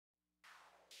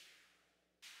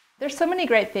There's so many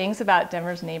great things about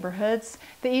Denver's neighborhoods.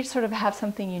 They each sort of have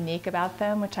something unique about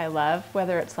them, which I love,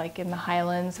 whether it's like in the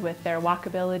Highlands with their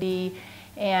walkability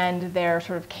and their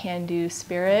sort of can-do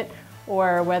spirit,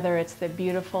 or whether it's the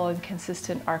beautiful and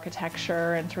consistent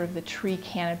architecture and sort of the tree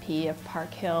canopy of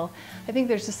Park Hill. I think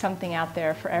there's just something out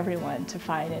there for everyone to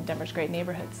find in Denver's great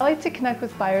neighborhoods. I like to connect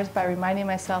with buyers by reminding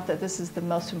myself that this is the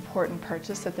most important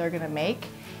purchase that they're going to make,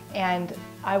 and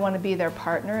I want to be their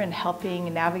partner in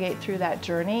helping navigate through that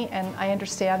journey, and I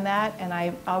understand that, and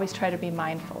I always try to be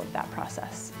mindful of that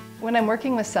process. When I'm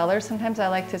working with sellers, sometimes I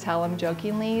like to tell them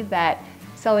jokingly that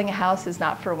selling a house is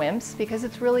not for wimps because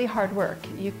it's really hard work.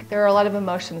 There are a lot of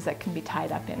emotions that can be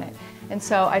tied up in it. And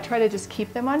so I try to just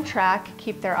keep them on track,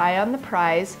 keep their eye on the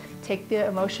prize, take the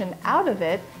emotion out of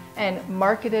it, and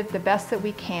market it the best that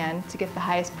we can to get the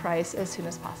highest price as soon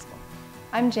as possible.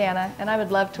 I'm Jana, and I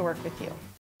would love to work with you.